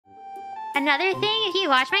Another thing, if you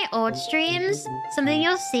watch my old streams, something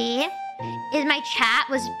you'll see is my chat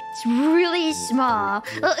was really small.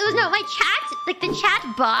 Well, it was no, my chat, like the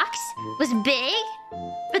chat box was big,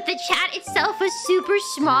 but the chat itself was super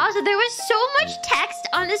small. So there was so much text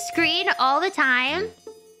on the screen all the time.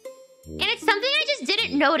 And it's something I just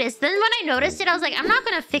didn't notice. Then when I noticed it, I was like, I'm not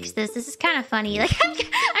gonna fix this. This is kind of funny. Like, I'm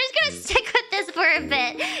just gonna stick with this for a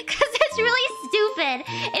bit because it's really stupid.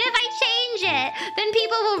 And if I change it, then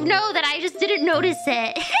people will know that I just didn't notice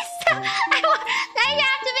it. So I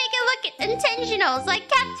have to make it look intentional. So I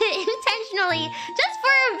kept it intentionally just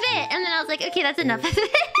for a bit. And then I was like, okay, that's enough of it.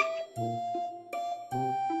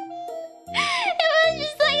 It was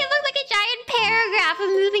just like, it looked like a giant paragraph of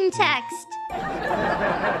moving text.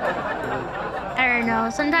 I don't know.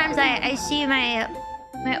 Sometimes I see my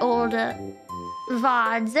old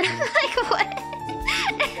VODs and I'm like, what?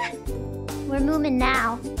 We're moving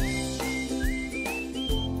now.